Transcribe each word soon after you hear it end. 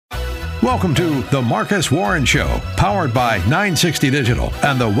Welcome to The Marcus Warren Show, powered by 960 Digital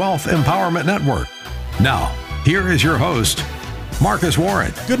and the Wealth Empowerment Network. Now, here is your host, Marcus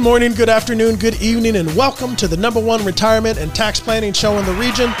Warren. Good morning, good afternoon, good evening, and welcome to the #1 retirement and tax planning show in the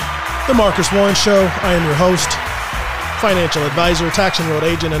region, The Marcus Warren Show. I am your host, financial advisor, tax enrolled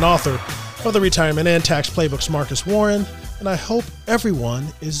agent, and author of the Retirement and Tax Playbooks, Marcus Warren. And I hope everyone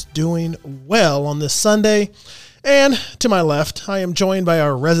is doing well on this Sunday. And to my left, I am joined by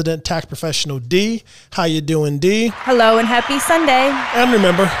our resident tax professional, Dee. How you doing, Dee? Hello and happy Sunday. And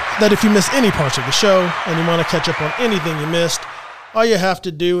remember that if you miss any parts of the show and you want to catch up on anything you missed, all you have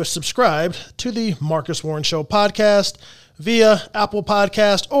to do is subscribe to the Marcus Warren Show podcast via Apple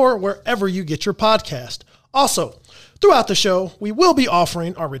Podcast or wherever you get your podcast. Also, throughout the show, we will be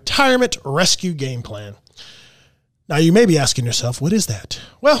offering our retirement rescue game plan. Now, you may be asking yourself, what is that?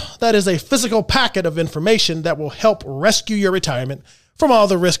 Well, that is a physical packet of information that will help rescue your retirement from all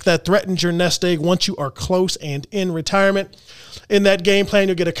the risk that threatens your nest egg once you are close and in retirement. In that game plan,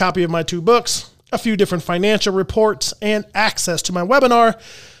 you'll get a copy of my 2 books, a few different financial reports, and access to my webinar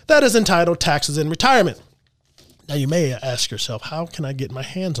that is entitled Taxes in Retirement. Now, you may ask yourself, how can I get my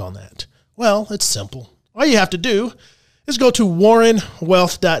hands on that? Well, it's simple. All you have to do is go to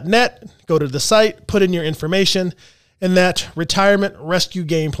warrenwealth.net, go to the site, put in your information, and that retirement rescue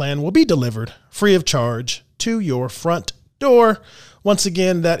game plan will be delivered free of charge to your front door. Once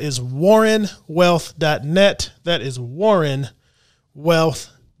again, that is warrenwealth.net. That is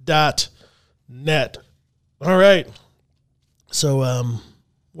warrenwealth.net. All right. So,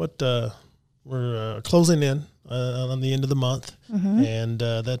 we're closing in on the end of the month, and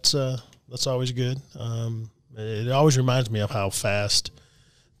that's always good. It always reminds me of how fast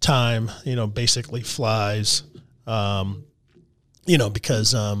time, basically flies.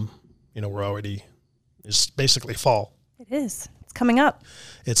 Because we're already, it's basically fall. It is. It's coming up.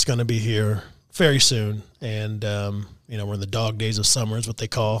 It's going to be here very soon. And, we're in the dog days of summer is what they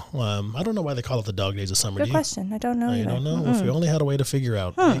call. I don't know why they call it the dog days of summer. Good question. I don't know. You don't know? Mm-mm. If we only had a way to figure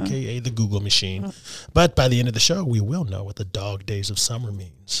out, AKA the Google machine. But by the end of the show, we will know what the dog days of summer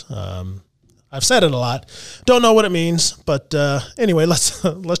means. I've said it a lot. Don't know what it means. But anyway, let's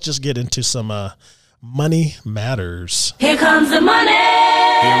just get into some Money Matters. Here comes the money.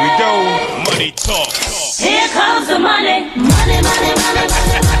 Here we go. Money talk. Here comes the money. Money, money, money,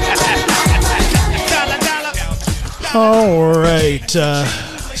 money, money, Dollar, dollar. All right.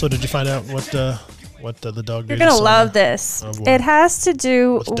 So did you find out what the dog? You're going to love this. Oh, it has to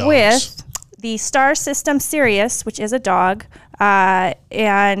do With with the star system Sirius, which is a dog,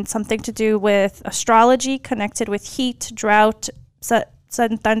 and something to do with astrology connected with heat, drought,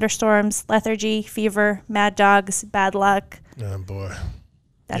 sudden thunderstorms, lethargy, fever, mad dogs, bad luck. Oh, boy.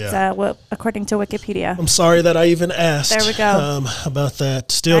 That's what, according to Wikipedia. I'm sorry that I even asked. There we go. About that.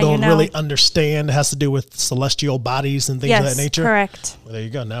 Still Now don't really understand. It has to do with celestial bodies and things of that nature. Correct. Well, there you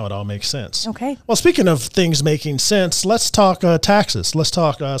go. Now it all makes sense. Okay. Well, speaking of things making sense, let's talk taxes. Let's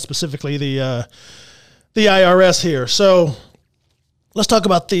talk specifically the IRS here. So let's talk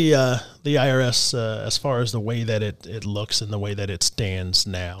about the IRS as far as the way that it looks and the way that it stands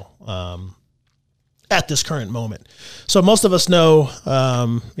now at this current moment. So most of us know,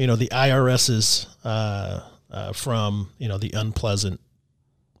 the IRS is from, the unpleasant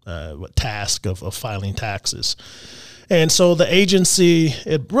task of filing taxes. And so the agency,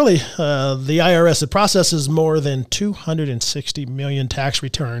 the IRS, it processes more than 260 million tax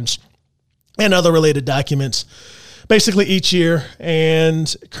returns and other related documents basically each year,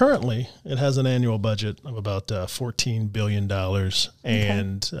 and currently it has an annual budget of about $14 billion.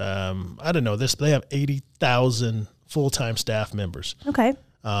 And I don't know this, but they have 80,000 full-time staff members. Okay.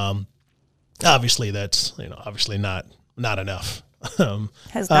 Obviously that's, obviously not enough.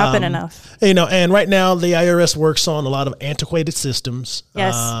 Has not been enough. And right now the IRS works on a lot of antiquated systems.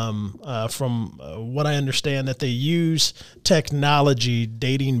 Yes. From what I understand, that they use technology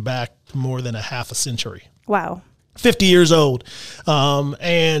dating back more than a half a century. Wow. 50 years old.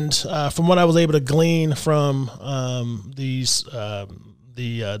 And from what I was able to glean from these the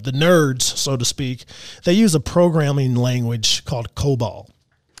nerds, so to speak, they use a programming language called COBOL.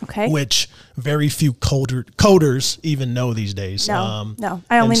 Okay. Which very few coders even know these days. No.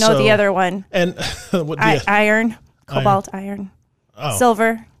 I only know the other one. And iron, cobalt, iron,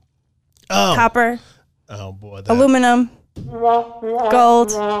 silver, copper, aluminum,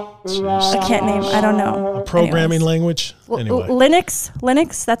 gold. I can't name. I don't know. A programming language. Anyway.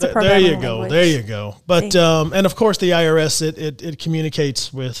 Linux. That's a programming language. There you go. But and of course the IRS it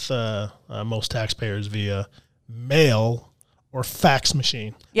communicates with most taxpayers via mail or fax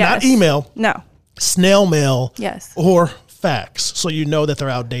machine. Yes. Not email. No. Snail mail. Yes. Or facts, so you know that they're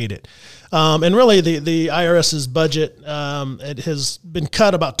outdated. And really, the IRS's budget, it has been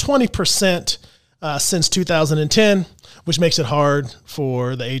cut about 20% since 2010, which makes it hard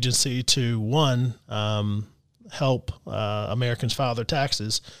for the agency to, one, help Americans file their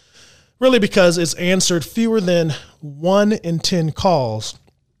taxes, really because it's answered fewer than 1 in 10 calls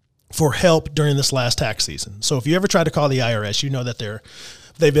for help during this last tax season. So if you ever try to call the IRS, you know that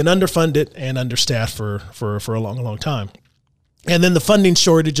they've been underfunded and understaffed for a long time. And then the funding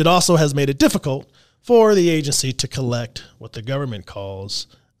shortage, it also has made it difficult for the agency to collect what the government calls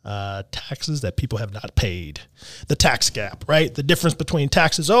taxes that people have not paid. The tax gap, right? The difference between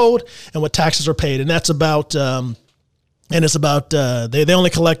taxes owed and what taxes are paid. And that's about, they only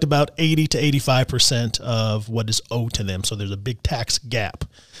collect about 80 to 85% of what is owed to them. So there's a big tax gap.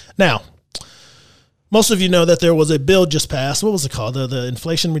 Now, most of you know that there was a bill just passed. What was it called? The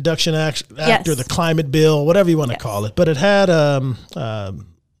Inflation Reduction Act Yes. or the Climate Bill, whatever you want to call it. But it had a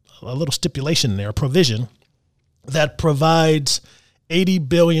little stipulation in there, a provision that provides $80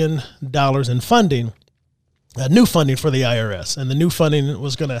 billion in funding, new funding for the IRS. And the new funding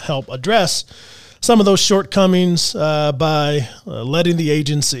was going to help address some of those shortcomings by letting the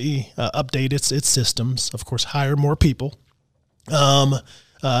agency update its systems, of course, hire more people.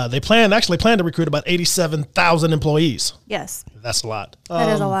 They plan to recruit about 87,000 employees. Yes. That's a lot. That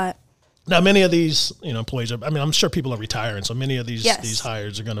is a lot. Now, many of these, employees I'm sure people are retiring, so many of these Yes. these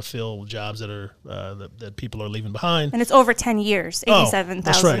hires are going to fill jobs that are that people are leaving behind. And it's over 10 years, that's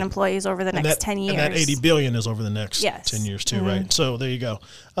 87,000 right. employees over the next 10 years. And that $80 billion is over the next Yes. 10 years too, right? So there you go.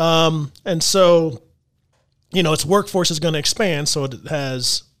 And so, its workforce is going to expand, so it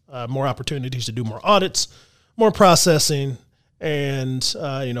has more opportunities to do more audits, more processing, and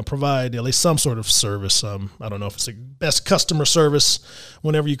provide at least some sort of service. I don't know if it's the best customer service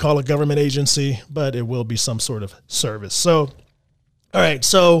whenever you call a government agency, but it will be some sort of service. So, all right.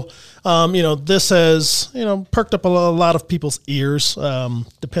 So, this has perked up a lot of people's ears,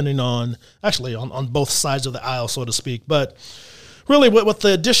 depending on both sides of the aisle, so to speak. But really, what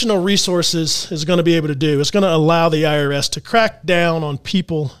the additional resources is going to be able to do is going to allow the IRS to crack down on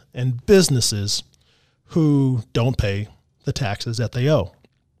people and businesses who don't pay the taxes that they owe.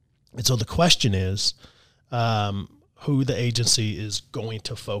 And so the question is who the agency is going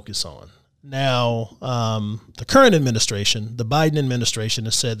to focus on. Now, the current administration, the Biden administration,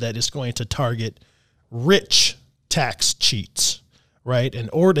 has said that it's going to target rich tax cheats, right? And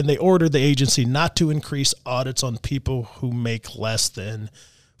they ordered the agency not to increase audits on people who make less than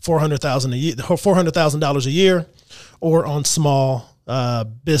 $400,000 a year or on small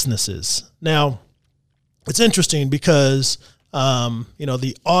businesses. Now, it's interesting because,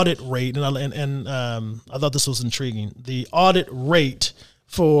 the audit rate, and I thought this was intriguing. The audit rate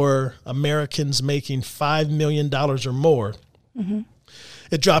for Americans making $5 million or more,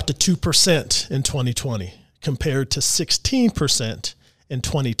 it dropped to 2% in 2020 compared to 16% in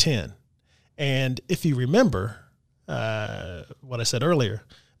 2010. And if you remember what I said earlier,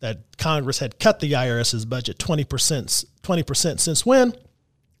 that Congress had cut the IRS's budget 20% since when?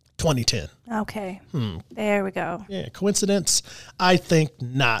 2010. Okay. There we go. Yeah. Coincidence? I think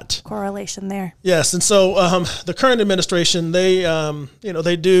not. Correlation there. Yes. And so the current administration, they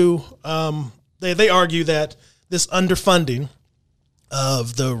argue that this underfunding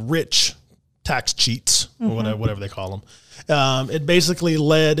of the rich tax cheats, or whatever they call them, it basically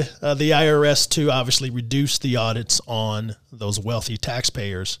led the IRS to obviously reduce the audits on those wealthy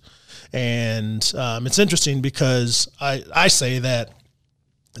taxpayers. And it's interesting because I say that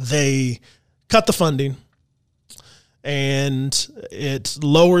they cut the funding and it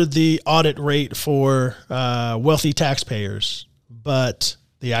lowered the audit rate for wealthy taxpayers, but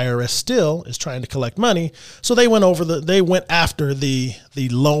the IRS still is trying to collect money. So they went after the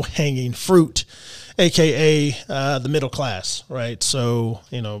low hanging fruit, AKA the middle class, right? So,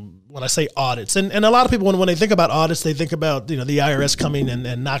 when I say audits, and a lot of people, when they think about audits, they think about, the IRS coming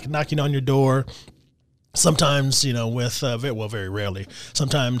and knocking on your door. Sometimes, very rarely.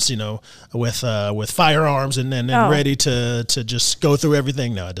 Sometimes, with firearms and ready to just go through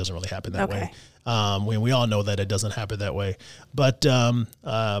everything. No, it doesn't really happen that way. We all know that it doesn't happen that way. But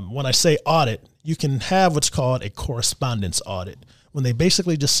when I say audit, you can have what's called a correspondence audit, when they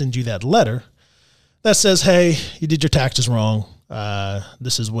basically just send you that letter that says, hey, you did your taxes wrong.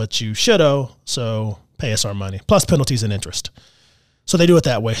 This is what you should owe, so pay us our money, plus penalties and interest. So they do it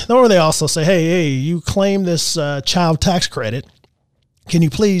that way. Or they also say, hey, you claim this child tax credit. Can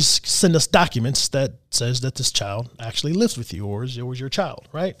you please send us documents that says that this child actually lives with you or is your child,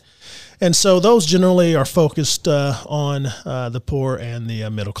 right? And so those generally are focused on the poor and the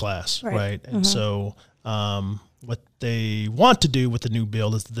middle class, right? And so what they want to do with the new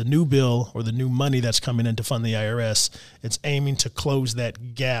bill is the new bill or the new money that's coming in to fund the IRS. It's aiming to close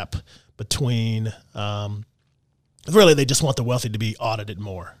that gap between, really, they just want the wealthy to be audited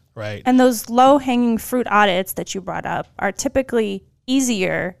more, right? And those low-hanging fruit audits that you brought up are typically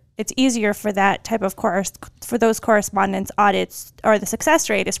easier. It's easier for that type of for those correspondence audits, or the success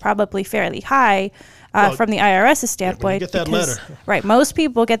rate is probably fairly high from the IRS's standpoint. Yeah, get that letter. Right. Most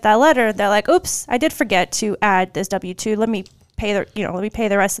people get that letter. They're like, oops, I did forget to add this W-2. Let me pay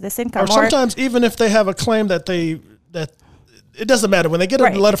the rest of this income. Or sometimes even if they have a claim that it doesn't matter. When they get a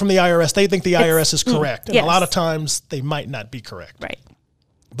letter from the IRS, they think the IRS is correct. And a lot of times they might not be correct. Right.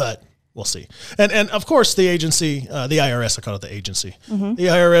 But we'll see. And of course the agency, the IRS, I call it the agency. Mm-hmm. The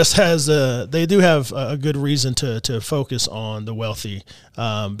IRS has, they do have a good reason to focus on the wealthy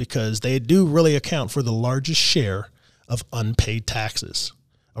because they do really account for the largest share of unpaid taxes,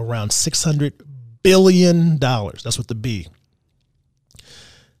 around $600 billion. That's with the B.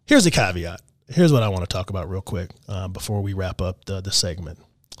 Here's the caveat. Here's what I want to talk about real quick before we wrap up the segment.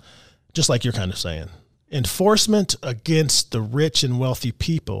 Just like you're kind of saying. Enforcement against the rich and wealthy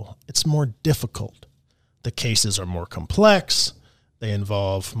people, it's more difficult. The cases are more complex. They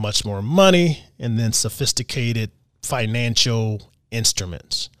involve much more money and then sophisticated financial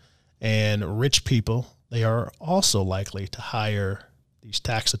instruments. And rich people, they are also likely to hire these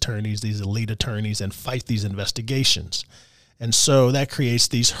tax attorneys, these elite attorneys, and fight these investigations. And so that creates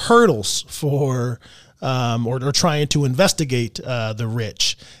these hurdles for or trying to investigate the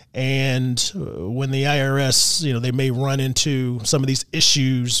rich. And when the IRS, they may run into some of these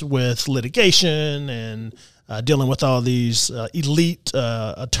issues with litigation and dealing with all these elite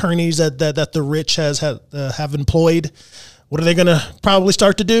attorneys that the rich have employed. What are they going to probably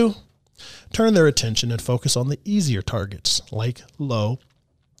start to do? Turn their attention and focus on the easier targets, like low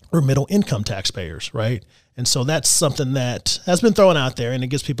or middle income taxpayers, right? And so that's something that has been thrown out there, and it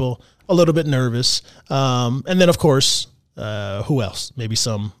gets people a little bit nervous. And then, of course, who else? Maybe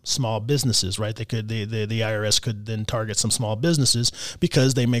some small businesses, right? The IRS could then target some small businesses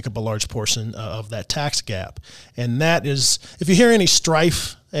because they make up a large portion of that tax gap. And that is, if you hear any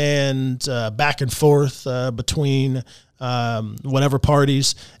strife and back and forth between whatever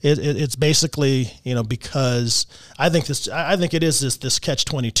parties, it's basically, because I think it is this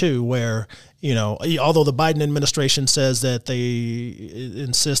catch-22 where, although the Biden administration says that they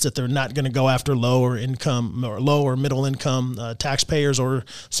insist that they're not going to go after low or middle income taxpayers or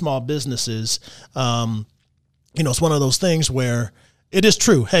small businesses, it's one of those things where it is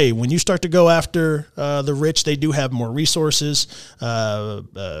true. Hey, when you start to go after the rich, they do have more resources,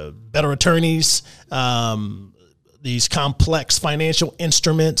 better attorneys, these complex financial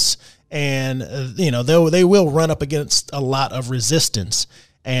instruments, and they will run up against a lot of resistance.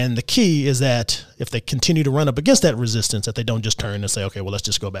 And the key is that if they continue to run up against that resistance, that they don't just turn and say, okay, well, let's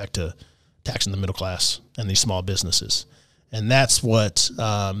just go back to taxing the middle class and these small businesses. And that's what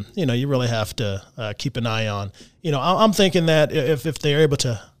you really have to keep an eye on. I'm thinking that if they're able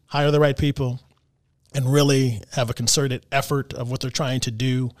to hire the right people and really have a concerted effort of what they're trying to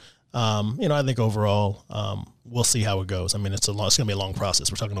do, I think overall we'll see how it goes. I mean, it's going to be a long process.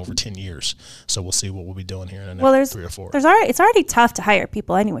 We're talking over 10 years. So we'll see what we'll be doing here in the next 3 or 4. It's already tough to hire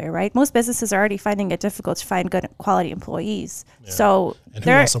people anyway, right? Most businesses are already finding it difficult to find good quality employees. Yeah. So and who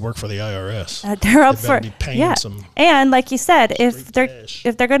wants to work for the IRS? They're up for paying some. And like you said, if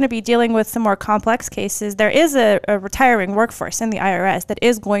they're going to be dealing with some more complex cases, there is a retiring workforce in the IRS that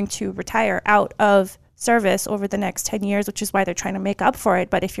is going to retire out of service over the next 10 years, which is why they're trying to make up for it.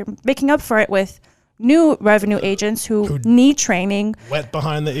 But if you're making up for it with new revenue agents who need training, wet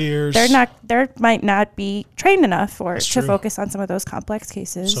behind the ears, they might not be trained enough to focus on some of those complex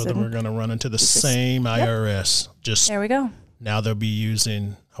cases. So then we're going to run into the same IRS. Just there we go. Now they'll be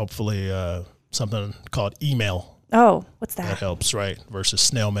using hopefully something called email. Oh, what's that? That helps, right? Versus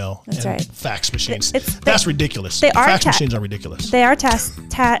snail mail and fax machines. That's ridiculous. Fax machines are ridiculous. They are testing.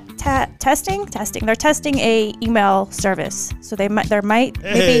 They're testing a email service. So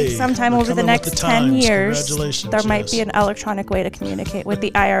maybe sometime over the next 10 years, there might be an electronic way to communicate with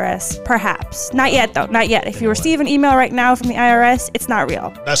the IRS. Perhaps. Not yet, though. Not yet. If you receive an email right now from the IRS, it's not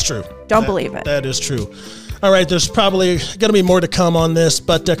real. That's true. Don't believe it. That is true. All right, there's probably going to be more to come on this,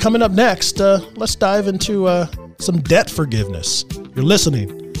 but coming up next, let's dive into some debt forgiveness. You're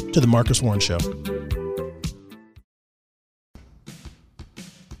listening to The Marcus Warren Show.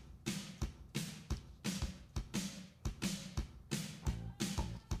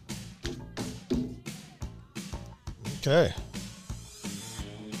 Okay.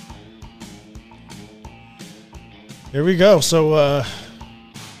 Here we go. So,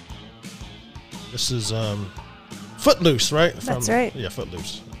 this is Footloose, right? That's right. Yeah,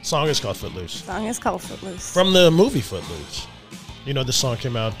 Footloose. Song is called Footloose. Song is called Footloose. From the movie Footloose. You know, this song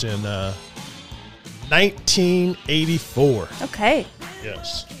came out in 1984. Okay.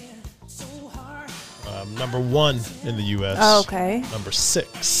 Yes. Number 1 in the U.S. Oh, okay. Number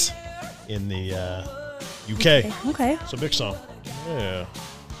 6 in the UK. Okay. It's a big song. Yeah.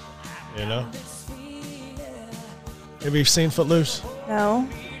 You know? Have you seen Footloose? No.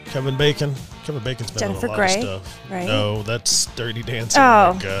 Kevin Bacon. Kevin Bacon's been Jennifer in a lot Grey, of stuff. right? No, that's Dirty Dancing.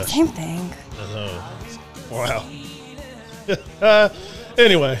 Oh, my gosh. same thing. Wow.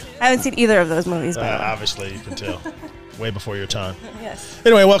 Anyway. I haven't seen either of those movies, by the way. Obviously, you can tell. Way before your time. Yes.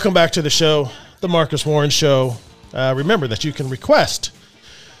 Anyway, welcome back to the show, The Marcus Warren Show. Remember that you can request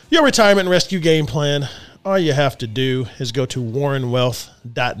your retirement rescue game plan. All you have to do is go to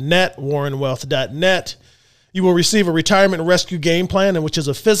warrenwealth.net, warrenwealth.net. You will receive a retirement rescue game plan, which is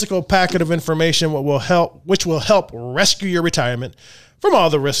a physical packet of information which will help rescue your retirement from all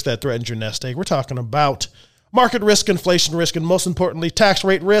the risks that threaten your nest egg. We're talking about market risk, inflation risk, and most importantly, tax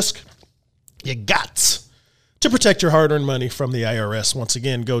rate risk. You got to protect your hard-earned money from the IRS. Once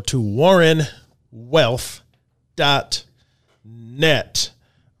again, go to warrenwealth.net.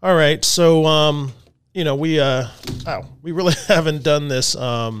 All right, so we really haven't done this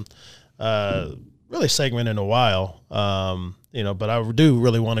really segment in a while, but I do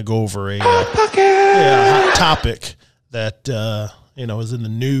really want to go over a hot topic that is in the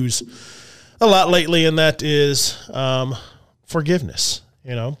news a lot lately, and that is forgiveness.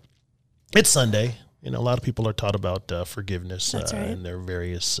 It's Sunday. A lot of people are taught about forgiveness That's right. in their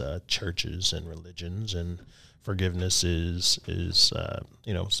various churches and religions, and forgiveness is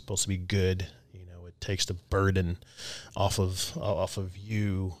supposed to be good. It takes the burden off of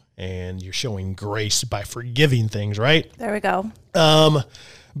you, and you're showing grace by forgiving things, right? There we go.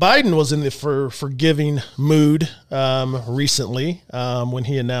 Biden was in the forgiving mood recently when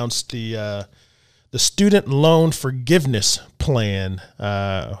he announced the student loan forgiveness plan,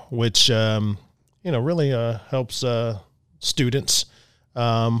 which really helps students,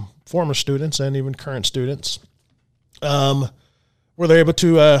 former students, and even current students, where they're able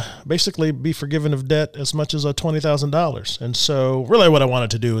to basically be forgiven of debt as much as $20,000. And so really what I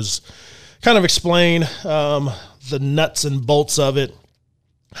wanted to do is kind of explain the nuts and bolts of it,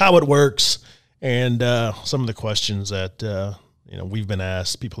 how it works, and some of the questions that we've been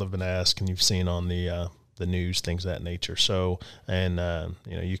asked, people have been asked, and you've seen on the news, things of that nature. So, and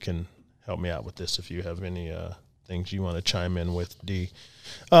you can help me out with this if you have any things you want to chime in with, D.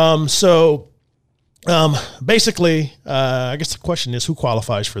 Basically, I guess the question is, who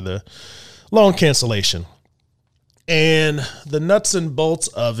qualifies for the loan cancellation? And the nuts and bolts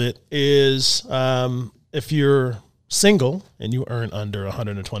of it is, if you're single and you earn under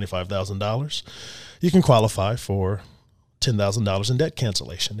 $125,000, you can qualify for $10,000 in debt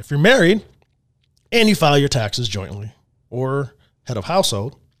cancellation. If you're married and you file your taxes jointly or head of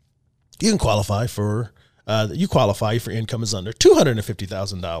household, you can qualify for if your income is under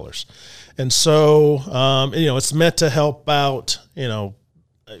 $250,000. And so, it's meant to help out, I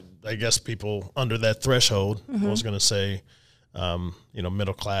guess people under that threshold. I was going to say,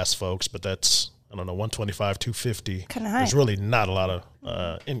 middle class folks, but that's, I don't know, 125, 250. There's really not a lot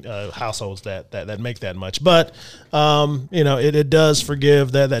of households that make that much. But, it does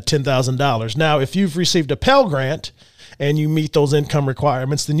forgive that $10,000. Now, if you've received a Pell Grant and you meet those income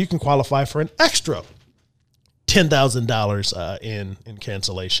requirements, then you can qualify for an extra $10,000 in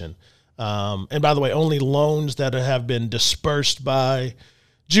cancellation. And by the way, only loans that have been dispersed by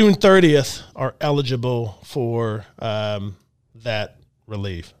June 30th are eligible for that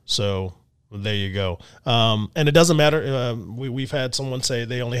relief. So there you go. And it doesn't matter. We've had someone say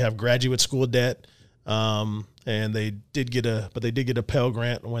they only have graduate school debt, and they did get a Pell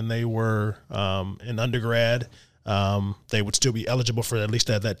Grant when they were in undergrad. They would still be eligible for at least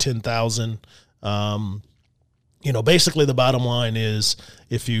that $10,000. Basically the bottom line is,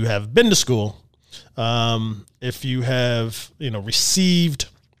 if you have been to school, if you have, received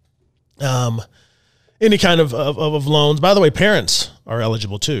any kind of loans. By the way, parents are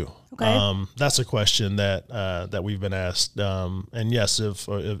eligible too. Okay. That's a question that we've been asked. And yes,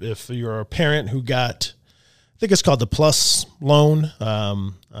 if you're a parent who got, I think it's called the PLUS loan.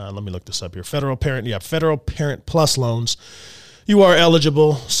 Let me look this up here. Federal Parent Plus loans. You are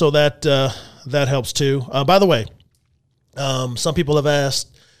eligible, so that helps too. By the way, some people have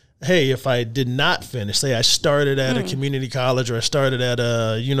asked, hey, if I did not finish, say I started at a community college or I started at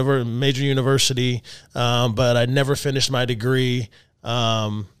a major university, but I never finished my degree,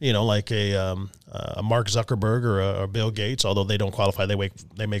 like a Mark Zuckerberg or a Bill Gates, although they don't qualify,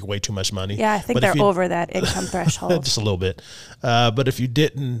 they make way too much money. Yeah, I think they're over that income threshold. Just a little bit. But if you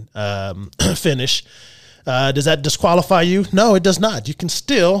didn't finish, does that disqualify you? No, it does not. You can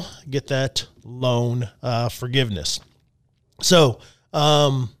still get that loan forgiveness. So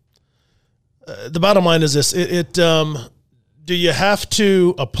the bottom line is this: do you have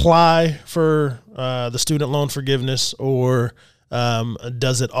to apply for the student loan forgiveness, or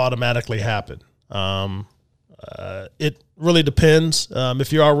does it automatically happen? It really depends.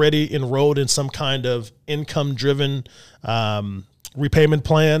 If you're already enrolled in some kind of income-driven repayment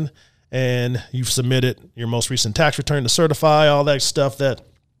plan, and you've submitted your most recent tax return to certify all that stuff, that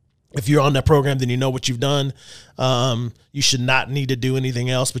if you're on that program, then you know what you've done. You should not need to do anything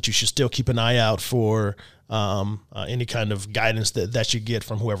else, but you should still keep an eye out for any kind of guidance that you get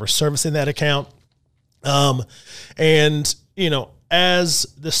from whoever's servicing that account. As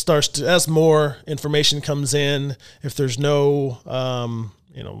this starts to, as more information comes in, if there's no,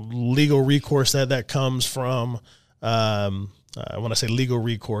 legal recourse that comes from, when I say legal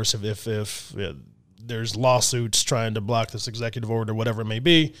recourse, if there's lawsuits trying to block this executive order, whatever it may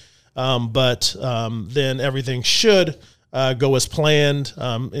be, then everything should go as planned.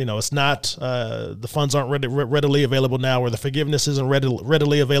 It's not, the funds aren't readily available now, or the forgiveness isn't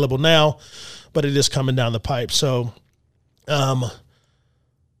readily available now, but it is coming down the pipe. So,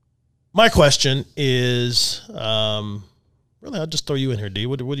 my question is, really, I'll just throw you in here, Dee.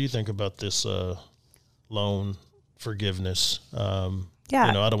 What do you think about this loan forgiveness?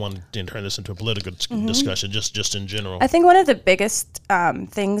 I don't want to turn this into a political discussion, just in general. I think one of the biggest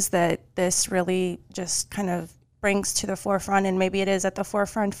things that this really just kind of brings to the forefront, and maybe it is at the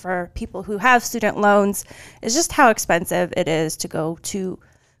forefront for people who have student loans, is just how expensive it is to go to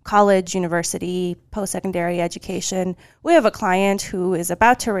college, university, post-secondary education. We have a client who is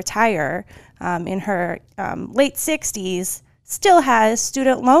about to retire in her late 60s, still has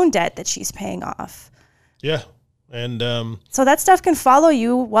student loan debt that she's paying off. Yeah. And so that stuff can follow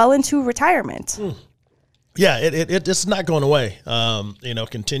you well into retirement. Yeah, it's not going away.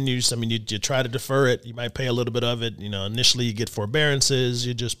 Continues. I mean, you try to defer it. You might pay a little bit of it. Initially you get forbearances.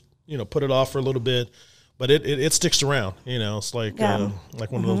 You just put it off for a little bit, but it sticks around. It's like one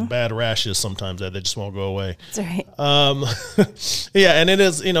of those bad rashes sometimes that they just won't go away. That's right. Yeah, and it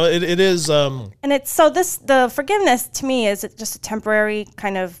is. It is. And it's so the forgiveness to me is just a temporary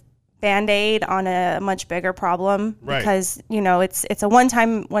kind of Band-Aid on a much bigger problem, right? Because it's a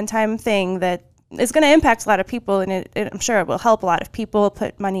one-time thing that is going to impact a lot of people, and I'm sure it will help a lot of people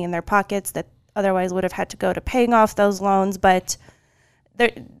put money in their pockets that otherwise would have had to go to paying off those loans. But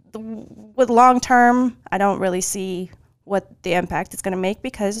with long term, I don't really see what the impact is going to make,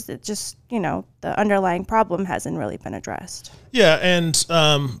 because it just the underlying problem hasn't really been addressed. Yeah, and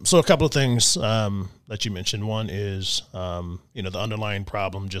so a couple of things that you mentioned. One is the underlying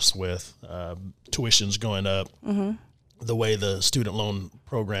problem just with tuitions going up, the way the student loan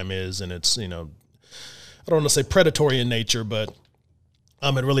program is, and it's I don't want to say predatory in nature, but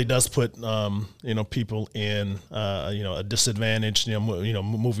it really does put people in a disadvantage.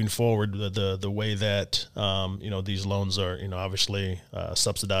 Moving forward, the way that these loans are obviously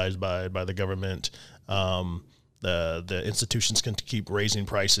subsidized by the government. The institutions can keep raising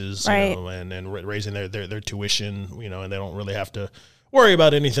prices, right, and raising their tuition, and they don't really have to worry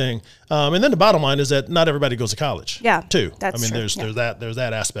about anything. And then the bottom line is that not everybody goes to college. Yeah, too. That's true. There's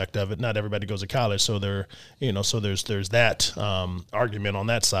that aspect of it. Not everybody goes to college, so there's that argument on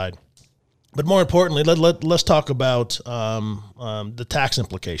that side. But more importantly, let's talk about the tax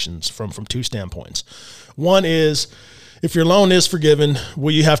implications from two standpoints. One is, if your loan is forgiven,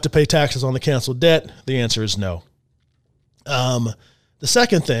 will you have to pay taxes on the canceled debt? The answer is no. The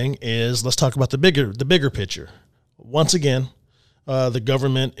second thing is, let's talk about the bigger picture. Once again, the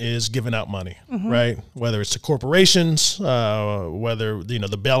government is giving out money, right? Whether it's to corporations, whether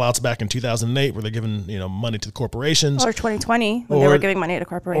the bailouts back in 2008 where they're giving money to the corporations, or 2020 when they were giving money to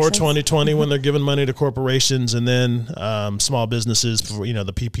corporations, or 2020 when they're giving money to corporations, and then small businesses for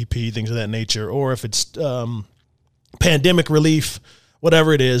the PPP, things of that nature, or if it's pandemic relief,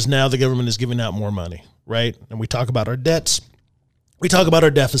 whatever it is. Now the government is giving out more money, right? And we talk about our debts, we talk about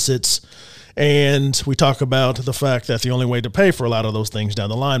our deficits. And we talk about the fact that the only way to pay for a lot of those things down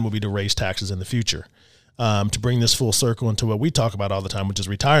the line will be to raise taxes in the future. To bring this full circle into what we talk about all the time, which is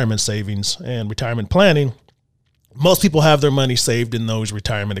retirement savings and retirement planning. Most people have their money saved in those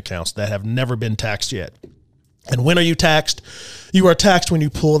retirement accounts that have never been taxed yet. And when are you taxed? You are taxed when you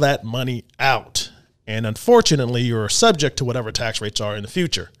pull that money out. And unfortunately, you're subject to whatever tax rates are in the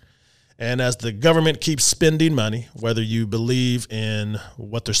future. And as the government keeps spending money, whether you believe in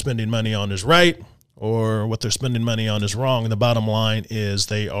what they're spending money on is right or what they're spending money on is wrong, the bottom line is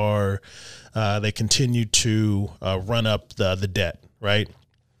they continue to run up the debt, right?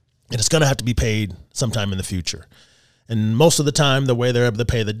 And it's going to have to be paid sometime in the future. And most of the time, the way they're able to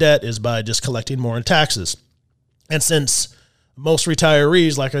pay the debt is by just collecting more in taxes. And since most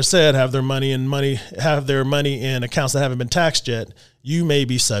retirees, like I said, have their money in accounts that haven't been taxed yet, you may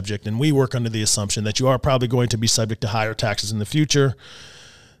be subject, and we work under the assumption that you are probably going to be subject to higher taxes in the future,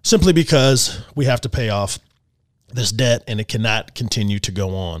 simply because we have to pay off this debt and it cannot continue to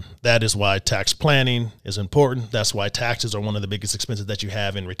go on. That is why tax planning is important. That's why taxes are one of the biggest expenses that you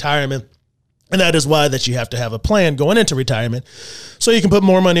have in retirement. And that is why that you have to have a plan going into retirement so you can put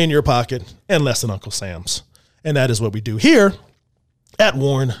more money in your pocket and less than Uncle Sam's. And that is what we do here at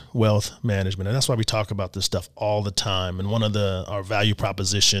Warren Wealth Management. And that's why we talk about this stuff all the time. And one of our value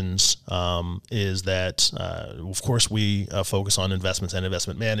propositions is that, of course, we focus on investments and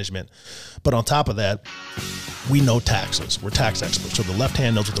investment management. But on top of that, we know taxes. We're tax experts. So the left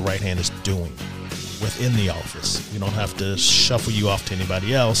hand knows what the right hand is doing within the office. You don't have to shuffle you off to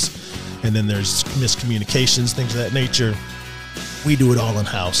anybody else. And then there's miscommunications, things of that nature. We do it all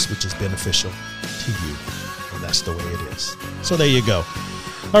in-house, which is beneficial to you. And that's the way it is. So there you go.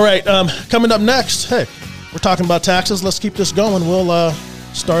 All right, coming up next, hey, we're talking about taxes. Let's keep this going. We'll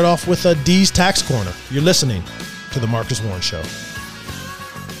start off with Dee's Tax Corner. You're listening to The Marcus Warren Show.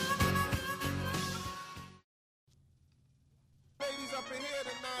 Ladies up in here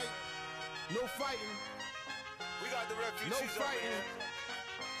tonight. No fighting. We got the refugees up in here.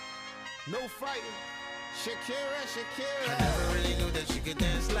 No fighting. Shakira. I never really knew that she could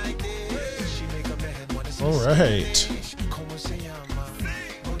dance like this. She make a man wanna see. All right.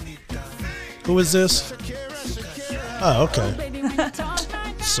 Who is this? Oh, okay.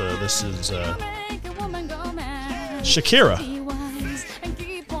 So this is Shakira.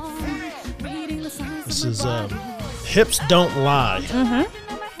 This is Hips Don't Lie.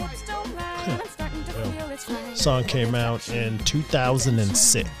 Song came out in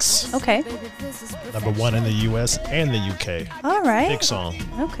 2006. Okay. Number 1 in the U.S. and the U.K. All right. Big song.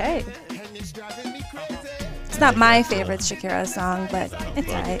 Okay. It's not my favorite Shakira song, but it's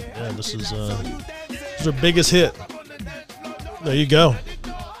all right. Yeah, this is her biggest hit. There you go.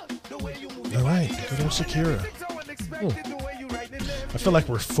 All right, good old Shakira. I feel like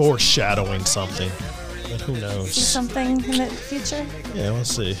we're foreshadowing something, but who knows? Something in the future? Yeah, we'll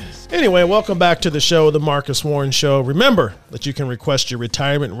see. Anyway, welcome back to the show, The Marcus Warren Show. Remember that you can request your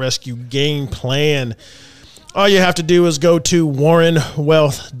retirement rescue game plan. All you have to do is go to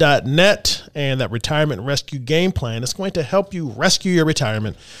warrenwealth.net, and that retirement rescue game plan is going to help you rescue your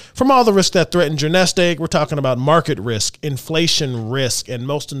retirement from all the risks that threaten your nest egg. We're talking about market risk, inflation risk, and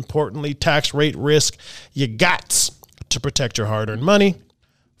most importantly, tax rate risk. You got to protect your hard-earned money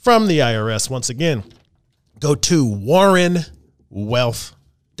from the IRS. Once again, go to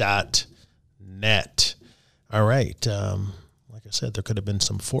warrenwealth.net. All right. Like I said, there could have been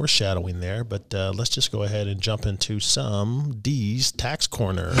some foreshadowing there, but let's just go ahead and jump into some D's Tax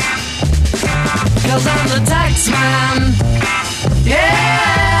Corner. 'Cause I'm the tax man.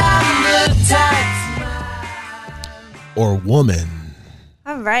 Yeah, I'm the tax man. Or woman.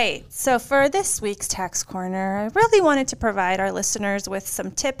 All right. So for this week's Tax Corner, I really wanted to provide our listeners with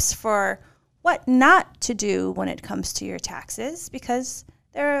some tips for what not to do when it comes to your taxes, because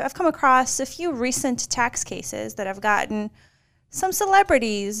I've come across a few recent tax cases that have gotten some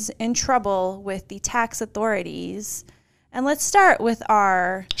celebrities in trouble with the tax authorities. And let's start with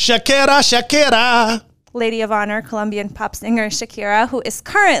our Shakira. Lady of Honor, Colombian pop singer Shakira, who is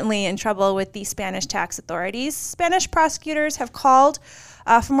currently in trouble with the Spanish tax authorities. Spanish prosecutors have called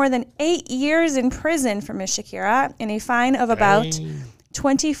for more than 8 years in prison for Ms. Shakira and a fine of about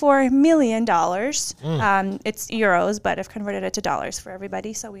 $24 million. It's euros, but I've converted it to dollars for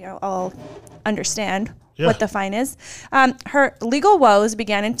everybody so we all understand what the fine is. Her legal woes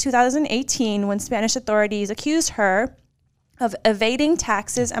began in 2018 when Spanish authorities accused her of evading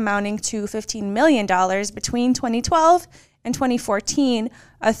taxes amounting to $15 million between 2012 and 2014,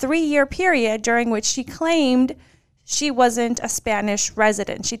 a 3-year period during which she claimed she wasn't a Spanish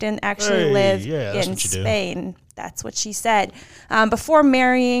resident. She didn't actually live in Spain. That's what she said. Before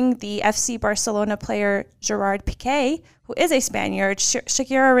marrying the FC Barcelona player Gerard Piqué, who is a Spaniard,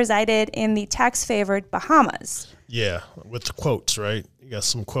 Shakira resided in the tax-favored Bahamas. Yeah, with the quotes, right? You got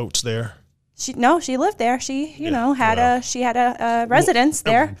some quotes there. She lived there. She, had a residence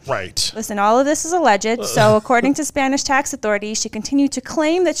there. Right. Listen, all of this is alleged. So according to Spanish tax authorities, she continued to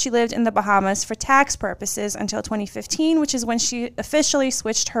claim that she lived in the Bahamas for tax purposes until 2015, which is when she officially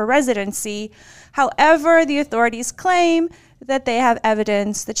switched her residency. However, the authorities claim that they have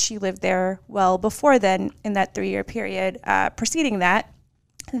evidence that she lived there well before then, in that 3-year period preceding that.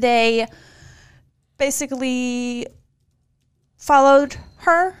 They basically followed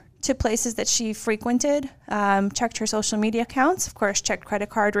her to places that she frequented, checked her social media accounts, of course, checked credit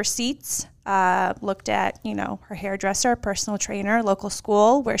card receipts, looked at, her hairdresser, personal trainer, local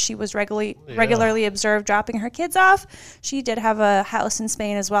school where she was regularly observed dropping her kids off. She did have a house in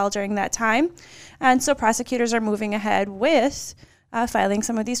Spain as well during that time. And so prosecutors are moving ahead with filing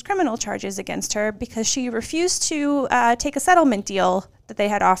some of these criminal charges against her because she refused to take a settlement deal that they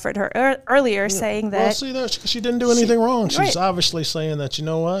had offered her earlier, saying that... Well, see, she didn't do anything wrong. She's obviously saying that, you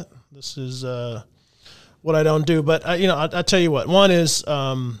know what, this is what I don't do. But, I'll tell you what. One is,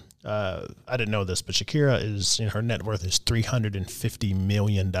 I didn't know this, but Shakira is, her net worth is $350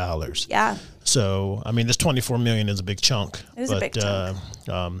 million. Yeah. So, this $24 million is a big chunk. It is a big chunk.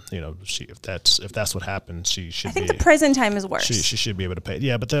 If that's what happened, she should. I think the prison time is worse. She should be able to pay.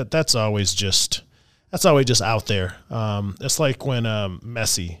 Yeah, but that's always just out there. It's like when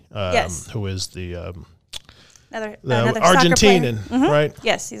Messi, who is the another Argentinian, right?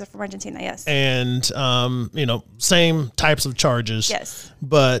 Yes, he's from Argentina. Yes, and same types of charges. Yes,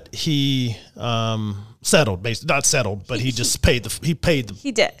 but he settled, not settled, but he just paid the.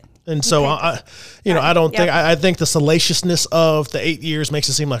 He did. And so I don't think I think the salaciousness of the 8 years makes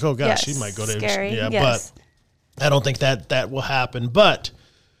it seem like, oh gosh, she might go there. Scary. Yeah, yes. But I don't think that will happen. But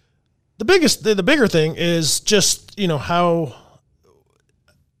the bigger thing is just how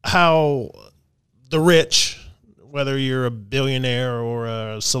the rich, whether you're a billionaire or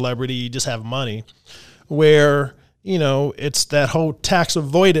a celebrity, you just have money, where it's that whole tax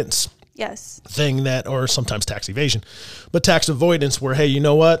avoidance. Yes. Thing or sometimes tax evasion, but tax avoidance where, hey, you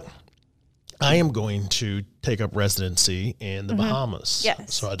know what? I am going to take up residency in the Bahamas.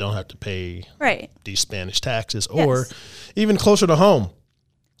 Yes. So I don't have to pay these Spanish taxes. Yes. Or even closer to home,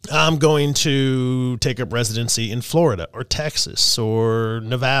 I'm going to take up residency in Florida or Texas or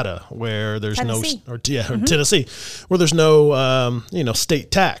Nevada where there's Tennessee. Tennessee, where there's no, state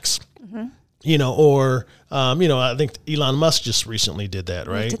tax. Or, I think Elon Musk just recently did that,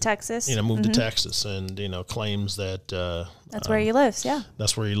 right? Moved to Texas. Moved to Texas and, claims that... that's where he lives, yeah.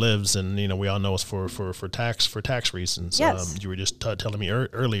 That's where he lives. And, we all know it's for tax reasons. Yes. You were just telling me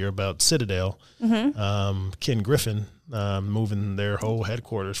earlier about Citadel, Ken Griffin moving their whole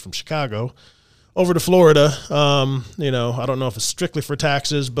headquarters from Chicago over to Florida. I don't know if it's strictly for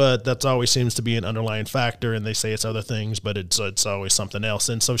taxes, but that's always seems to be an underlying factor. And they say it's other things, but it's always something else.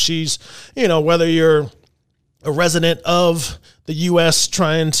 And so she's, whether you're a resident of the U.S.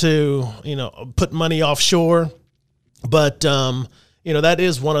 trying to, put money offshore, but, that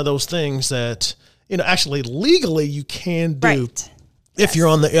is one of those things that, actually legally you can do. Right. If you're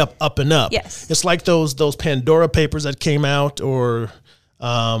on the up and up. Yes. It's like those Pandora papers that came out, or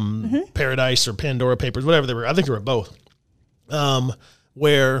Paradise or Pandora Papers, whatever they were. I think they were both,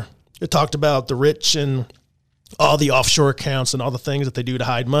 where it talked about the rich and all the offshore accounts and all the things that they do to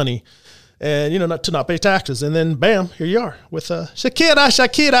hide money and, not pay taxes. And then, bam, here you are with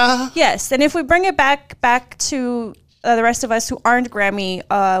Shakira. Yes, and if we bring it back to the rest of us who aren't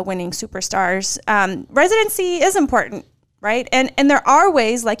Grammy-winning superstars, residency is important. Right. And there are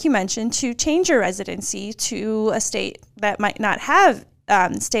ways, like you mentioned, to change your residency to a state that might not have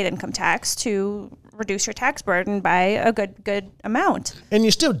state income tax to reduce your tax burden by a good amount. And you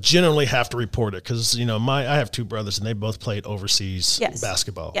still generally have to report it because, I have two brothers and they both played overseas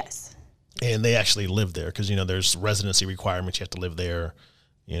basketball. Yes. And they actually live there because, there's residency requirements. You have to live there,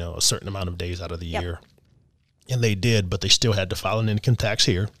 a certain amount of days out of the year. And they did, but they still had to file an income tax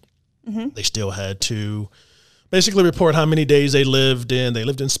here. They still had to basically report how many days they lived in. They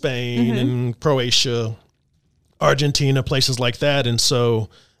lived in Spain and Croatia, Argentina, places like that. And so,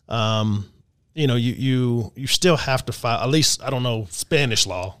 you still have to file, at least, I don't know, Spanish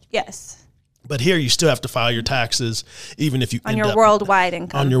law. Yes. But here you still have to file your taxes, even if you on your worldwide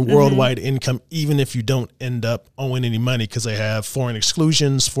income. On your worldwide income, even if you don't end up owing any money because they have foreign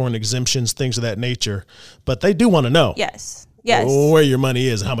exclusions, foreign exemptions, things of that nature. But they do want to know. Yes. Where your money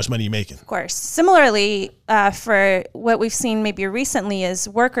is and how much money you're making. Of course. Similarly, for what we've seen maybe recently is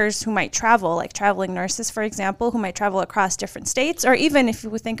workers who might travel, like traveling nurses, for example, who might travel across different states, or even if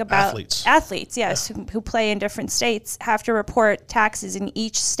you think about athletes, yes, who play in different states, have to report taxes in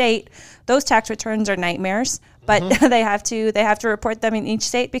each state. Those tax returns are nightmares. but they have to report them in each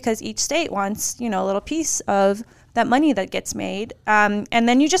state because each state wants, a little piece of that money that gets made. And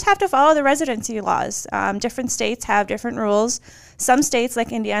then you just have to follow the residency laws. Different states have different rules. Some states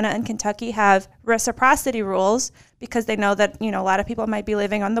like Indiana and Kentucky have reciprocity rules because they know that, a lot of people might be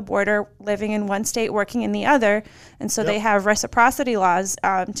living on the border, living in one state, working in the other. And so they have reciprocity laws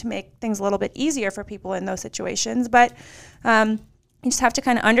to make things a little bit easier for people in those situations. But you just have to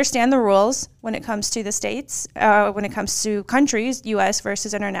kind of understand the rules when it comes to the states, when it comes to countries, U.S.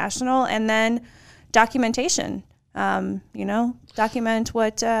 versus international, and then documentation. Document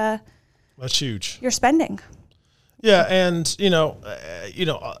what that's huge. You're spending. Yeah, and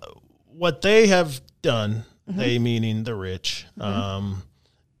what they have done, they meaning the rich,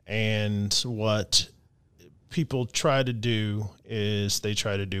 and what people try to do is they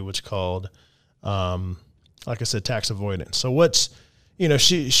try to do what's called, like I said, tax avoidance. So what's,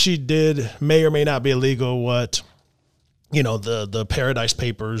 she did may or may not be illegal. What, the Paradise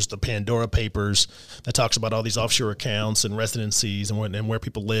Papers, the Pandora Papers, that talks about all these offshore accounts and residencies and where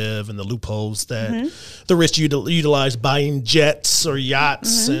people live and the loopholes that the rich utilize buying jets or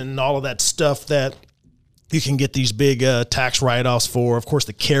yachts and all of that stuff that you can get these big tax write-offs for. Of course,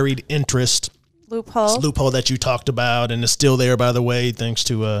 the carried interest loophole that you talked about, and it's still there, by the way, thanks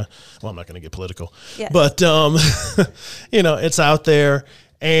to I'm not going to get political, but it's out there,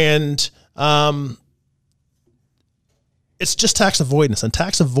 and it's just tax avoidance, and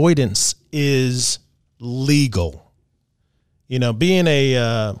tax avoidance is legal. Being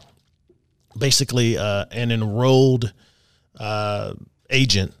a basically an enrolled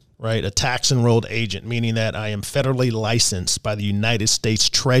agent, right? A tax enrolled agent, meaning that I am federally licensed by the United States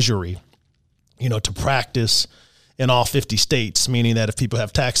Treasury, to practice in all 50 states, meaning that if people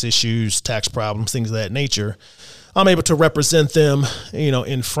have tax issues, tax problems, things of that nature, I'm able to represent them,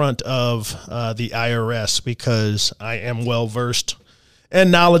 in front of the IRS because I am well-versed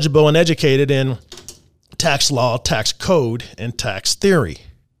and knowledgeable and educated in tax law, tax code, and tax theory.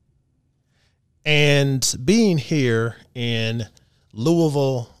 And being here in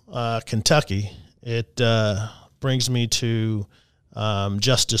Louisville, Kentucky, it brings me to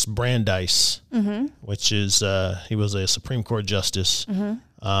Justice Brandeis, which is he was a Supreme Court justice,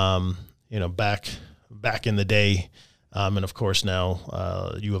 back in the day, and of course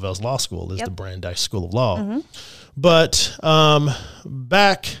now U of L's law school is the Brandeis School of Law. But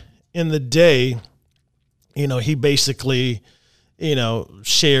back in the day, he basically,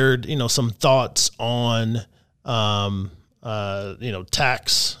 shared, some thoughts on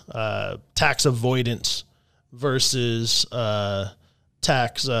tax avoidance versus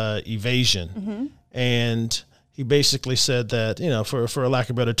tax evasion. And he basically said that, for a lack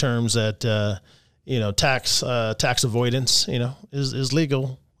of better terms, that, tax avoidance, is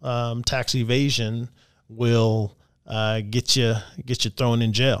legal. Tax evasion will get you thrown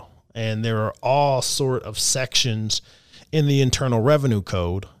in jail. And there are all sort of sections in the Internal Revenue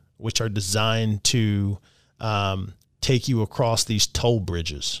Code which are designed to take you across these toll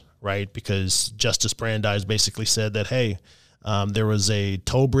bridges, right? Because Justice Brandeis basically said that, hey, there was a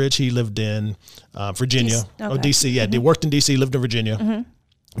toll bridge. He lived in Virginia. D.C. Yeah, they worked in D.C., lived in Virginia.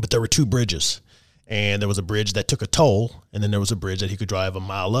 But there were two bridges. And there was a bridge that took a toll, and then there was a bridge that he could drive a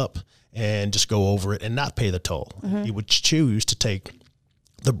mile up and just go over it and not pay the toll. He would choose to take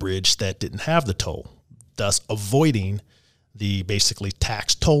the bridge that didn't have the toll, thus avoiding the basically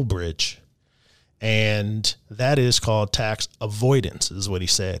tax toll bridge. And that is called tax avoidance, is what he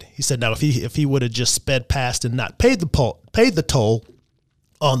said. He said, now, if he would have just sped past and not paid the toll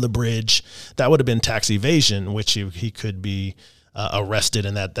on the bridge, that would have been tax evasion, which he could be arrested,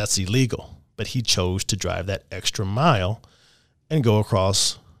 and that's illegal. But he chose to drive that extra mile and go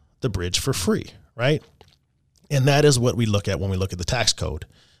across the bridge for free, right? And that is what we look at when we look at the tax code.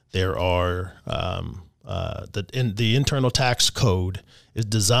 There are the internal tax code is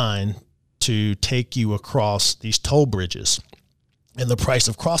designed to take you across these toll bridges, and the price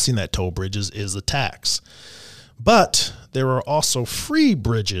of crossing that toll bridge is the tax. But there are also free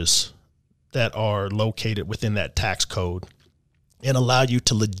bridges that are located within that tax code and allow you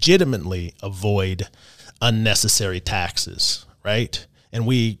to legitimately avoid unnecessary taxes, right? And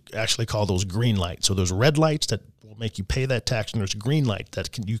we actually call those green lights. So there's red lights that will make you pay that tax, and there's green lights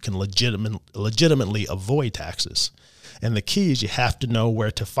that you can legitimately avoid taxes. And the key is you have to know where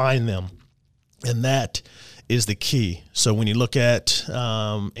to find them, and that is the key. So when you look at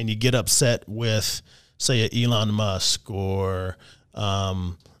and you get upset with, say, Elon Musk or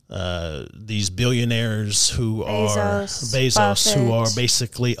these billionaires who Bezos, who are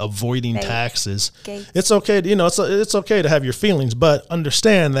basically avoiding taxes. Gates. It's okay, it's okay to have your feelings, but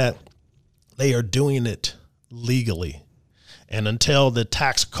understand that they are doing it legally. And until the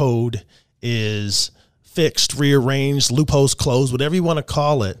tax code is fixed, rearranged, loopholes closed, whatever you want to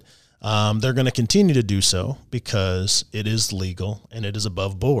call it, they're going to continue to do so because it is legal and it is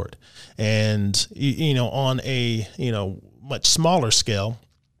above board. And, on a, much smaller scale,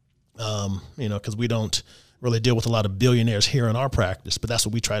 because we don't really deal with a lot of billionaires here in our practice, but that's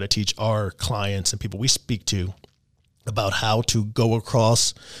what we try to teach our clients and people we speak to about how to go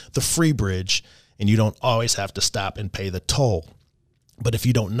across the free bridge, and you don't always have to stop and pay the toll. But if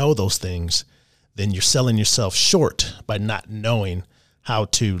you don't know those things, then you're selling yourself short by not knowing how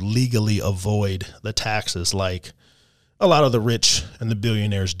to legally avoid the taxes like a lot of the rich and the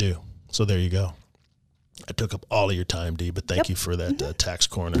billionaires do. So there you go. I took up all of your time, Dee, but thank you for that tax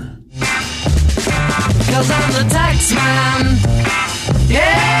corner. Cause I'm the tax man.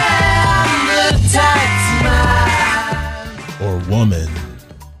 Yeah, I'm the tax man. Or woman.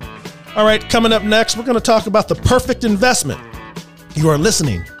 All right, coming up next, we're going to talk about the perfect investment. You are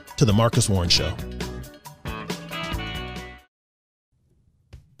listening to The Marcus Warren Show.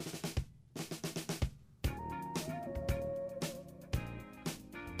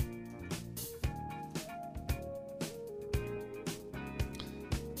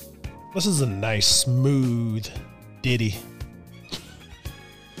 This is a nice, smooth ditty.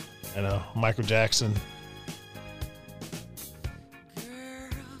 I know, Michael Jackson.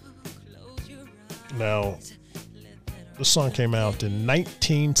 Now, this song came out in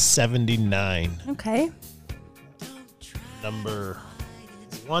 1979. Okay. Number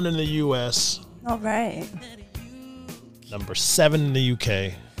 1 in the U.S. All right. Number 7 in the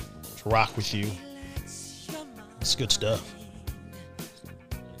U.K. To Rock With You. It's good stuff.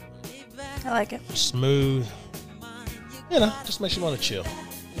 I like it. Smooth. Just makes you want to chill.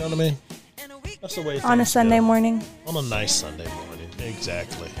 You know what I mean? That's the way On a Sunday morning. On a nice Sunday morning.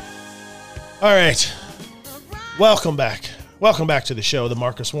 Exactly. All right. Welcome back. Welcome back to the show, The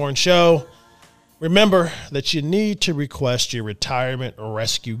Marcus Warren Show. Remember that you need to request your retirement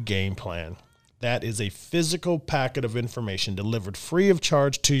rescue game plan. That is a physical packet of information delivered free of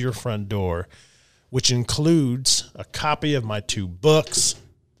charge to your front door, which includes a copy of my 2 books,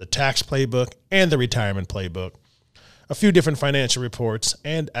 the tax playbook and the retirement playbook, a few different financial reports,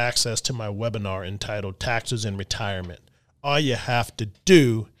 and access to my webinar entitled Taxes in Retirement. All you have to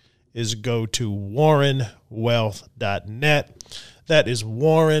do is go to warrenwealth.net. That is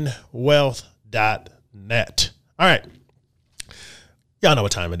warrenwealth.net. All right. Y'all know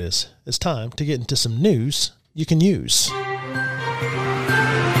what time it is. It's time to get into some news you can use.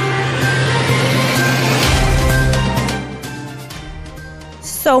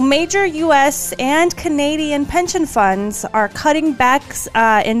 So major U.S. and Canadian pension funds are cutting back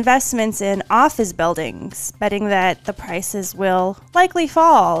investments in office buildings, betting that the prices will likely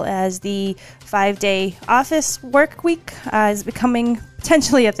fall as the 5-day office work week is becoming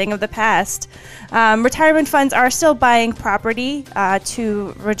potentially a thing of the past. Retirement funds are still buying property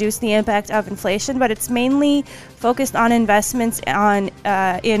to reduce the impact of inflation, but it's mainly focused on investments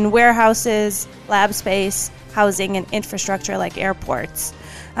in warehouses, lab space, housing, and infrastructure like airports.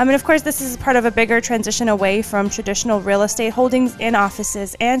 And of course, this is part of a bigger transition away from traditional real estate holdings in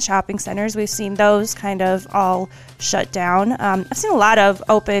offices and shopping centers. We've seen those kind of all shut down. I've seen a lot of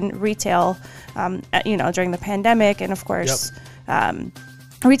open retail, during the pandemic, and of course,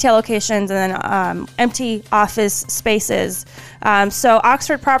 retail locations, and then empty office spaces. So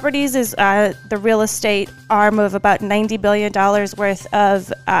Oxford Properties is the real estate arm of about $90 billion worth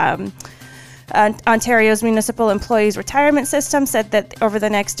of Ontario's Municipal Employees Retirement System, said that over the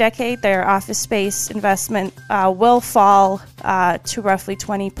next decade, their office space investment will fall to roughly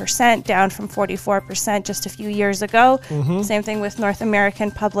 20%, down from 44% just a few years ago. Mm-hmm. Same thing with North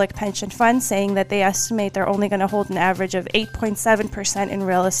American Public Pension Fund, saying that they estimate they're only going to hold an average of 8.7% in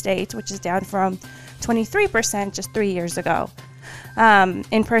real estate, which is down from 23% just 3 years ago.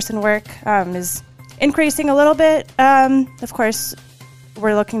 In-person work is increasing a little bit. Of course,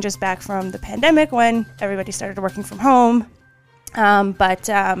 we're looking just back from the pandemic when everybody started working from home, but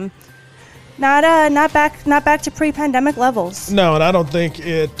not back to pre-pandemic levels. No, and I don't think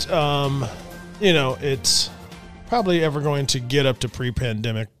it. It's probably ever going to get up to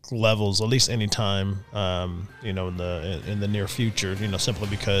pre-pandemic levels, at least any time. In the near future. Simply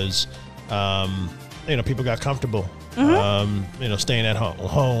because people got comfortable. Mm-hmm. Staying at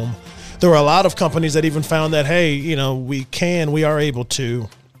home. There were a lot of companies that even found that, hey, we are able to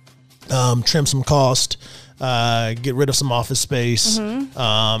trim some cost, get rid of some office space,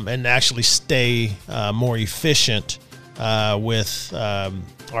 mm-hmm. And actually stay more efficient with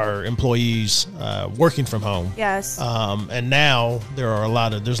our employees working from home. Yes. And now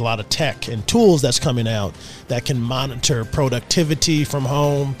there's a lot of tech and tools that's coming out that can monitor productivity from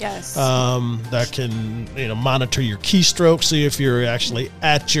home. Yes. That can monitor your keystrokes. See if you're actually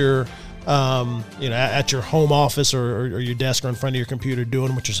at your at your home office or your desk or in front of your computer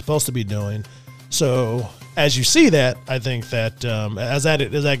doing what you're supposed to be doing. So as you see that, I think that as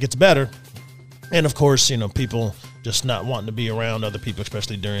that gets better, and of course, people just not wanting to be around other people,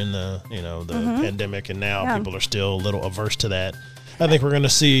 especially during the pandemic, and now people are still a little averse to that. I think we're going to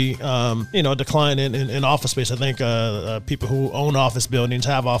see a decline in office space. I think people who own office buildings,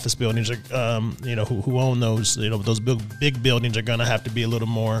 have office buildings, who own those those big buildings are going to have to be a little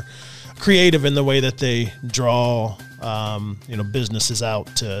more creative in the way that they draw businesses out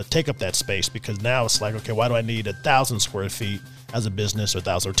to take up that space, because now it's like, okay, why do I need 1,000 square feet as a business, or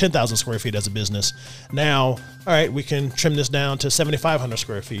 1,000 or 10,000 square feet as a business? Now, all right, we can trim this down to 7,500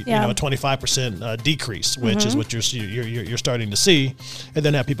 square feet. Yeah. A 25% decrease, which is what you're starting to see, and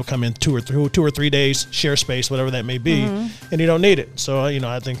then have people come in 2 or 3 days, share space, whatever that may be, and you don't need it. So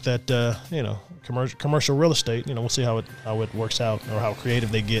I think that commercial real estate, we'll see how it works out, or how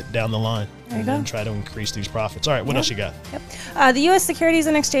creative they get down the line, and then try to increase these profits. All right, what else you got? Yep. The U.S. Securities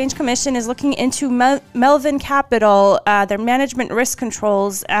and Exchange Commission is looking into Melvin Capital, their management risk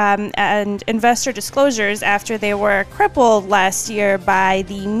controls and investor disclosures after they were crippled last year by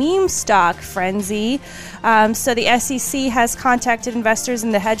the meme stock frenzy. So the SEC has contacted investors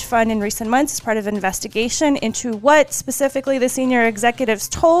in the hedge fund in recent months as part of an investigation into what specifically the senior executives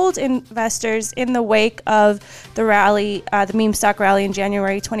told investors in the wake of the rally, the meme stock rally in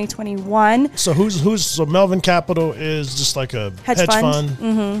January 2021. So so Melvin Capital is just like a hedge fund.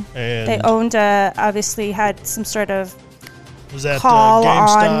 Mm-hmm. And they owned, obviously had some sort of was that call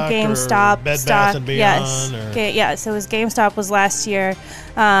GameStop on GameStop Bed stock. Bath and Beyond? Yes, yes. It was GameStop was last year,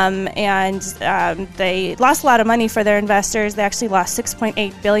 and they lost a lot of money for their investors. They actually lost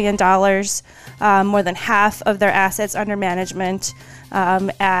 $6.8 billion, more than half of their assets under management,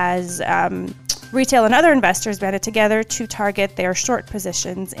 as retail and other investors banded together to target their short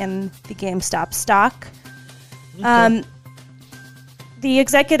positions in the GameStop stock. Okay. The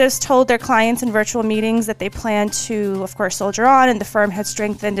executives told their clients in virtual meetings that they planned to, of course, soldier on, and the firm had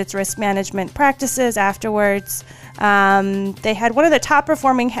strengthened its risk management practices afterwards. They had one of the top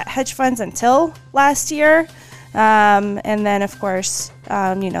performing hedge funds until last year. And then, of course,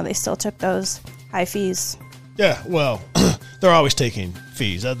 they still took those high fees. Yeah, well, they're always taking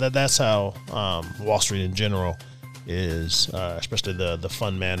fees. That's how Wall Street in general is, especially the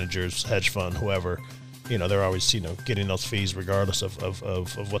fund managers, hedge fund, whoever. They're always, getting those fees regardless of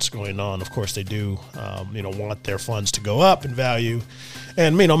what's going on. Of course, they do, want their funds to go up in value.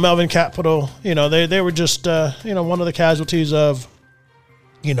 And, Melvin Capital, they were just, one of the casualties of,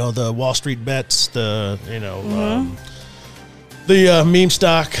 the Wall Street bets, the meme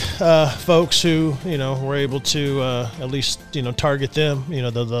stock folks who, were able to at least, target them.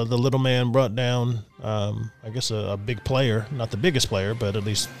 The little man brought down, I guess, a big player, not the biggest player, but at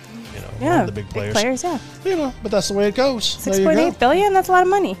least, one of the big players. But that's the way it goes. $6.8 billion, that's a lot of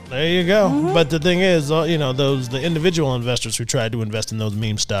money. There you go. But the thing is, the individual investors who tried to invest in those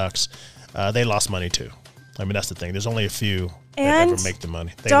meme stocks, they lost money too. I mean, that's the thing. There's only a few that ever make the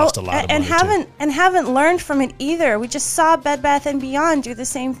money. They lost a lot of money haven't learned from it either. We just saw Bed Bath and Beyond do the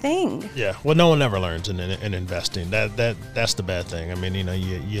same thing. Yeah. Well, no one ever learns in investing. That's the bad thing. I mean,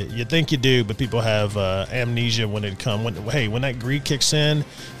 you think you do, but people have amnesia when it comes. When that greed kicks in,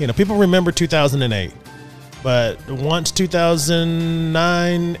 people remember 2008. But once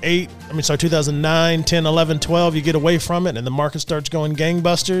 2009, 10, 11, 12, you get away from it and the market starts going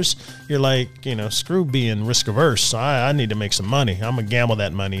gangbusters, you're like, screw being risk averse. So I need to make some money. I'm going to gamble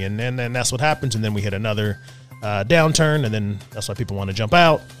that money. And then that's what happens. And then we hit another downturn, and then that's why people want to jump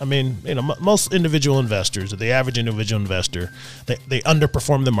out. I mean, most individual investors, the average individual investor, they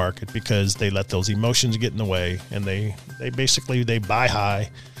underperform the market because they let those emotions get in the way, and they basically buy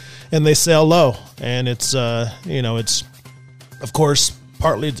high and they sell low. And it's it's, of course,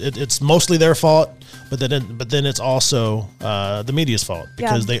 partly it's mostly their fault, but then it's also the media's fault,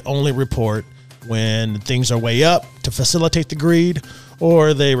 because they only report when things are way up to facilitate the greed,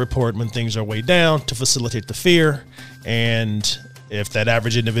 or they report when things are way down to facilitate the fear. And if that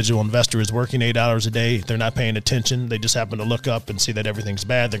average individual investor is working 8 hours a day, they're not paying attention. They just happen to look up and see that everything's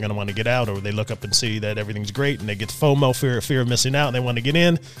bad. They're going to want to get out, or they look up and see that everything's great and they get FOMO, fear of missing out, and they want to get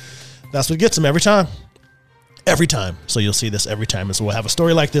in. That's what gets them every time. every time. So you'll see this every time. So we'll have a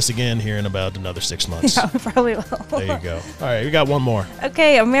story like this again here in about another 6 months. Yeah, we probably will. There you go. All right, we got one more.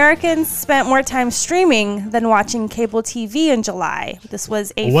 Okay, Americans spent more time streaming than watching cable TV in July. This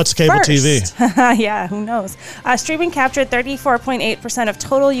was a What's cable first. TV? Yeah, who knows? Streaming captured 34.8% of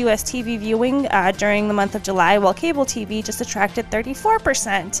total U.S. TV viewing during the month of July, while cable TV just attracted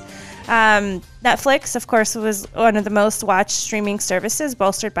 34%. Netflix, of course, was one of the most watched streaming services,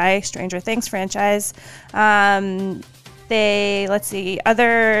 bolstered by Stranger Things franchise. Next one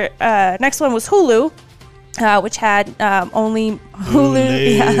was Hulu, which had only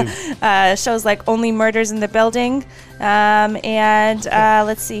shows like Only Murders in the Building, and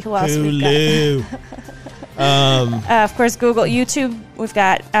let's see who else we've got. Of course, Google, YouTube. We've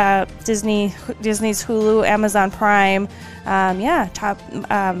got Disney's Hulu, Amazon Prime. Top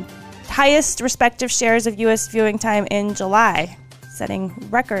highest respective shares of U.S. viewing time in July, setting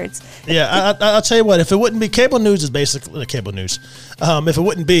records. Yeah, I'll tell you what. If it wouldn't be cable news, is basically cable news. If it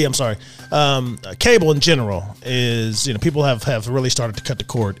wouldn't be, cable in general is, people have really started to cut the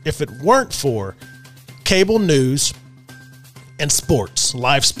cord. If it weren't for cable news and sports,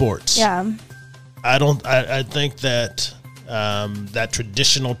 live sports, I think that that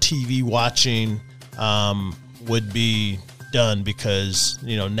traditional TV watching would be done, because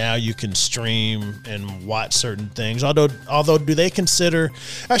now you can stream and watch certain things. Although do they consider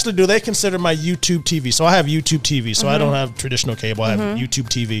my YouTube TV? So I have YouTube TV, so I don't have traditional cable. I have YouTube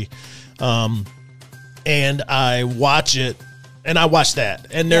TV, and I watch it, and I watch that,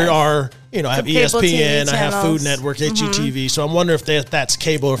 and there are I have ESPN, I have Food Network, HGTV. So I'm wondering if that's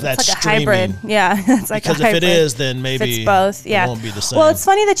cable or if that's like streaming. A hybrid. Yeah, it's like because a hybrid. if it is, then maybe it's both. Yeah, it won't be the same. Well, it's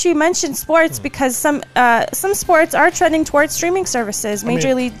funny that you mentioned sports, because some sports are trending towards streaming services.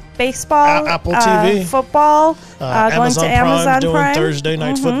 Major League Baseball, Apple TV, football, going to Amazon doing Prime, Thursday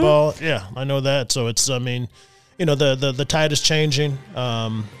night football. Yeah, I know that. So it's the tide is changing. I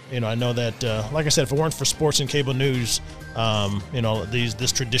know that, like I said, if it weren't for sports and cable news,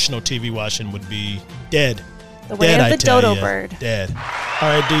 this traditional TV watching would be dead. The way of the dodo bird. Dead. All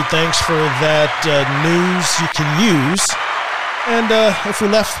right, Dee, thanks for that news you can use. And if we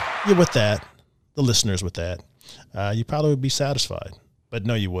left you with that, the listeners with that, you probably would be satisfied. But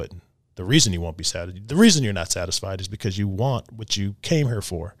no, you wouldn't. The reason you won't be satisfied, the reason you're not satisfied is because you want what you came here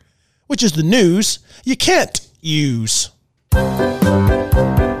for, which is the news you can't use.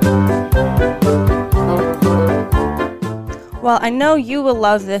 Well, I know you will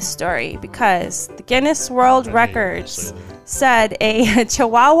love this story, because the Guinness World Records said a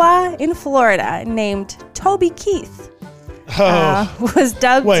Chihuahua in Florida named Toby Keith was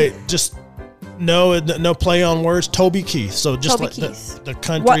dubbed. Wait, just no play on words. Toby Keith. So just Toby like Keith. the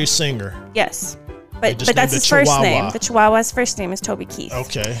country singer. Yes. But that's his first name. The Chihuahua's first name is Toby Keith.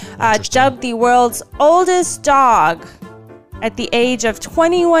 Okay. Dubbed the world's oldest dog at the age of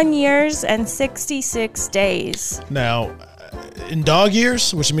 21 years and 66 days. Now, in dog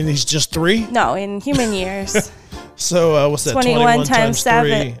years, which means he's just 3? No, in human years. So what's that? 21 times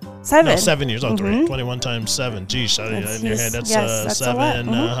 7. 7. No, 7 years. Oh, 3. 21 times 7. Geez, in your head, that's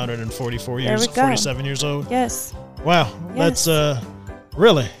 744 years. 47 years old. Yes. Wow. Yes. That's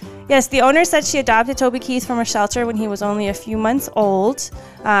really. Yes, the owner said she adopted Toby Keith from a shelter when he was only a few months old.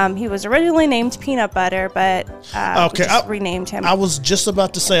 He was originally named Peanut Butter, but just renamed him. I was just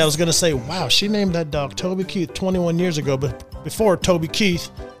about to say, wow, she named that dog Toby Keith 21 years ago, but before Toby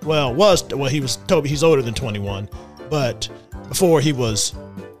Keith, he's older than 21, but before he was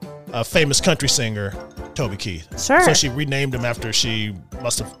a famous country singer, Toby Keith. Sure. So she renamed him after she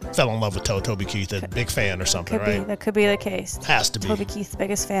must have fell in love with Toby Keith, a big fan or something, right? That could be the case. Has to be. Toby Keith's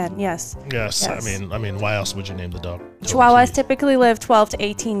biggest fan, yes. Yes. I mean, why else would you name the dog? Chihuahuas typically live 12 to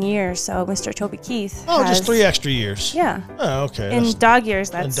 18 years, so Mr. Toby Keith has, just 3 extra years. Yeah. Oh, okay. In dog years,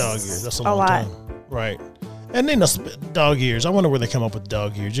 that's a long lot. Time. Right. And then dog years. I wonder where they come up with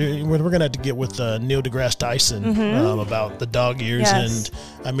dog years. We're going to have to get with Neil deGrasse Tyson about the dog years. Yes.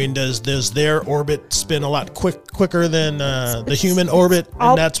 And does their orbit spin a lot quicker than the human orbit,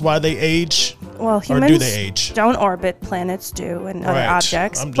 and that's why they age? Well, humans or do they age? Don't orbit, planets do, and other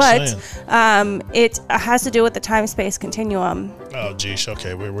objects. I'm just saying. It has to do with the time-space continuum. Oh, geez.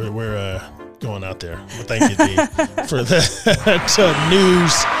 Okay, we're going out there. Well, thank you, Dee, for that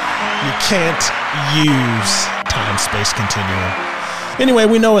news. You can't use time-space continuum. Anyway,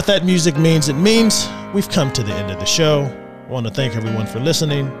 we know what that music means. It means we've come to the end of the show. I want to thank everyone for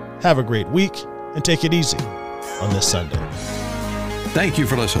listening. Have a great week, and take it easy on this Sunday. Thank you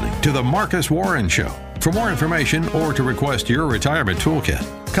for listening to The Marcus Warren Show. For more information or to request your retirement toolkit,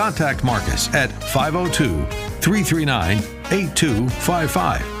 contact Marcus at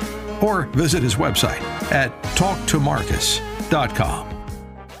 502-339-8255. or visit his website at talktomarcus.com.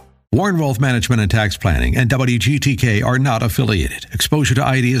 Warren Wealth Management and Tax Planning and WGTK are not affiliated. Exposure to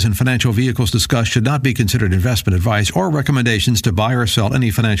ideas and financial vehicles discussed should not be considered investment advice or recommendations to buy or sell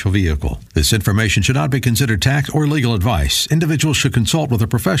any financial vehicle. This information should not be considered tax or legal advice. Individuals should consult with a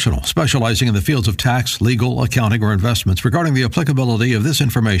professional specializing in the fields of tax, legal, accounting, or investments regarding the applicability of this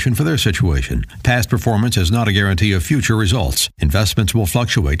information for their situation. Past performance is not a guarantee of future results. Investments will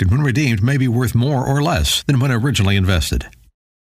fluctuate and when redeemed may be worth more or less than when originally invested.